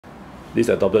This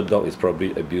adopted dog is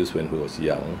probably abused when he was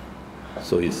young,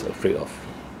 so he's afraid of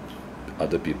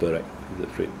other people, right? He's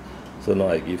afraid. So now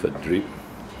I give a drip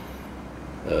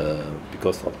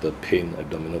because of the pain,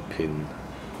 abdominal pain.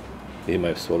 He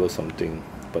might swallow something,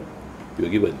 but we'll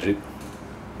give a drip,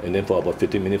 and then for about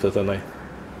 15 minutes first night.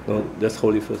 No, just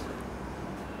hold it first.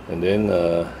 And then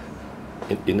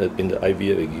in the IV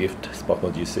we give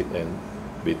G6 and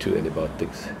B2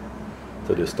 antibiotics,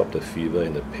 so they stop the fever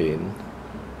and the pain,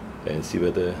 and see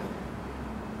whether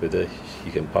he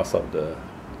can pass out the.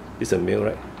 It's a male,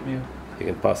 right? Yeah. He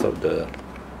can pass out the.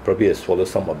 Probably has swallowed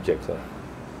some objects,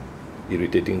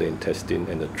 irritating the intestine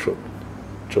and the throat.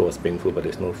 Throat was painful, but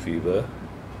there's no fever.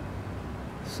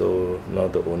 So now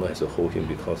the owner has to hold him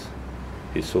because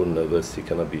he's so nervous he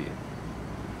cannot be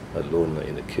alone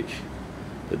in the cage.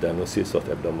 The diagnosis of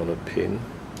abdominal pain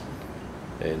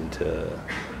and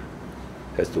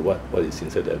as to what is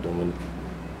inside the abdomen,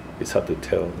 it's hard to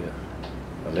tell,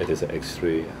 unless there's an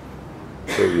X-ray.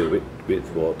 So we'll wait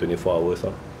for 24 hours.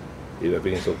 If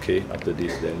everything's okay after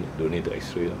this, then don't need the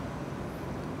X-ray.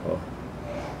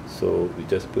 So we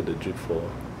just put the drip for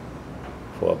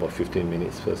about 15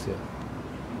 minutes first.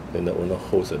 Then the owner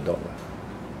holds the dog.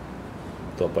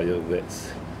 Dog by your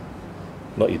vets.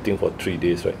 Not eating for 3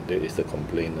 days, right? That is the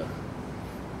complaint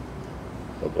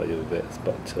about your vets.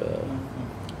 But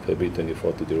February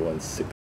 24 2016.